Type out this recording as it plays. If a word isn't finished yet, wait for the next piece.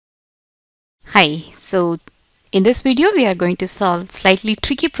Hi, so in this video we are going to solve slightly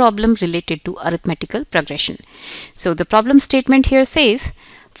tricky problem related to arithmetical progression. So the problem statement here says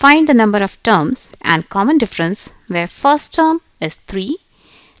find the number of terms and common difference where first term is 3,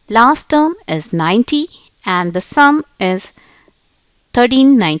 last term is 90 and the sum is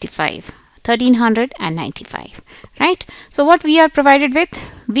 1395, right? So what we are provided with,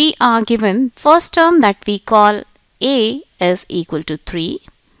 we are given first term that we call A is equal to 3.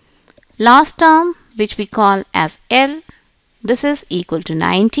 Last term, which we call as L, this is equal to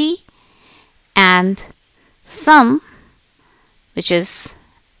 90, and sum, which is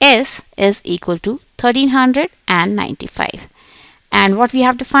S, is equal to 1395. And what we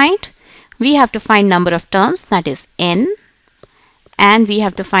have to find? We have to find number of terms, that is N, and we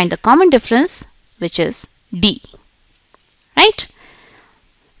have to find the common difference, which is D, right?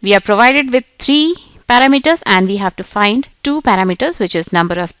 We are provided with 3 parameters and we have to find 2 parameters, which is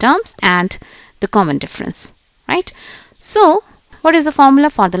number of terms and the common difference, right? So what is the formula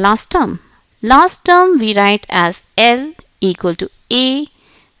for the last term? Last term we write as L equal to A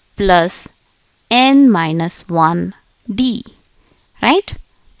plus N minus 1 D, right?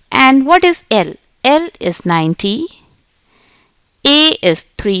 And what is L? L is 90, A is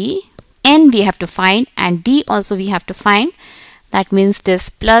 3, N we have to find and D also we have to find. That means this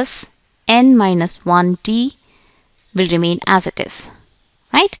plus N minus 1 D will remain as it is,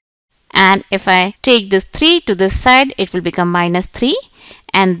 right? And if I take this 3 to this side, it will become minus 3,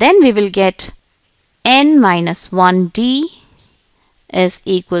 and then we will get N minus 1 D is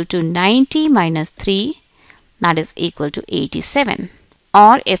equal to 90 minus 3, that is equal to 87.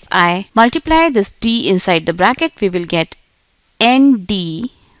 Or if I multiply this D inside the bracket, we will get ND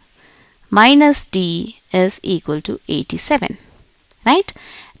minus D is equal to 87, right?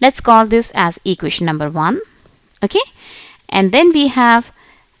 Let's call this as equation number 1, okay? And then we have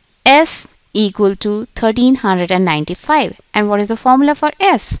S equal to 1395. And what is the formula for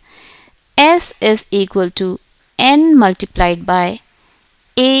S? S is equal to N multiplied by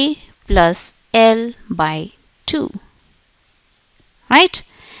A plus L by 2, right?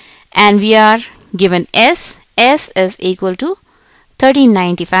 And we are given S. S is equal to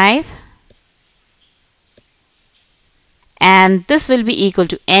 1395. And this will be equal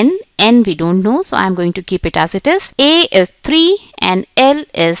to N. N we don't know, so I'm going to keep it as it is. A is 3 and L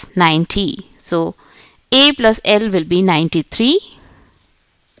is 90. So A plus L will be 93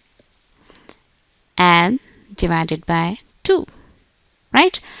 and divided by 2,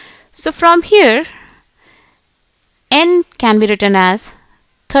 right? So from here, N can be written as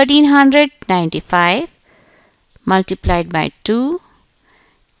 1395 multiplied by 2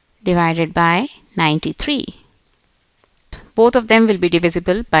 divided by 93. Both of them will be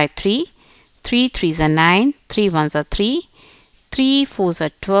divisible by 3. 3 3s are 9, 3 1s are 3, 3 4s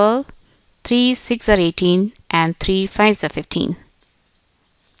are 12, 3 6 are 18 and 3 5s are 15.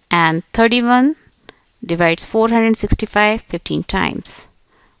 And 31 divides 465 15 times,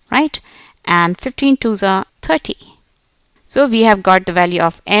 right? And 15 2s are 30. So we have got the value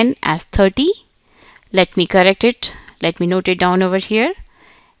of N as 30. Let me correct it. Let me note it down over here.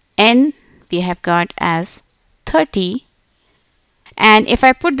 N we have got as 30. And if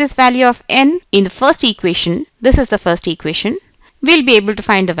I put this value of N in the first equation, this is the first equation, we'll be able to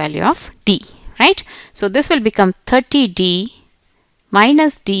find the value of D, right? So this will become 30D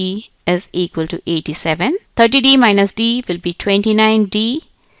minus D is equal to 87. 30D minus D will be 29D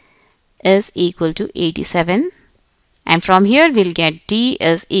is equal to 87. And from here we'll get D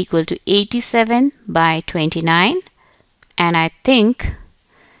is equal to 87 by 29. And I think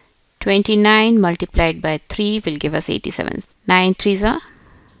 29 multiplied by 3 will give us 87. 9 3s are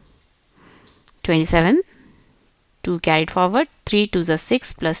 27. 2 carried forward. 3 2s are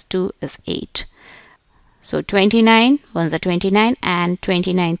 6 plus 2 is 8. So 29 1s are 29 and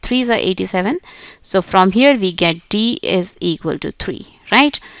 29 3s are 87. So from here we get D is equal to 3,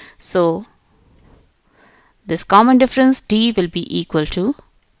 right? So this common difference D will be equal to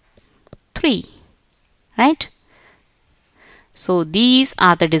 3, right? So these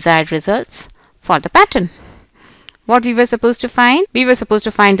are the desired results for the pattern. What we were supposed to find? We were supposed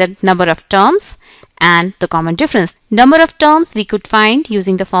to find the number of terms and the common difference. Number of terms we could find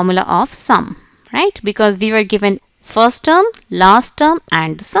using the formula of sum, right? Because we were given first term, last term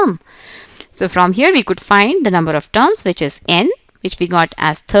and the sum. So from here we could find the number of terms, which is N, which we got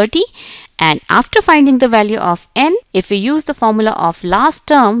as 30. And after finding the value of N, if we use the formula of last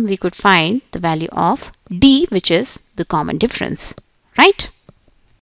term, we could find the value of D, which is the common difference, right?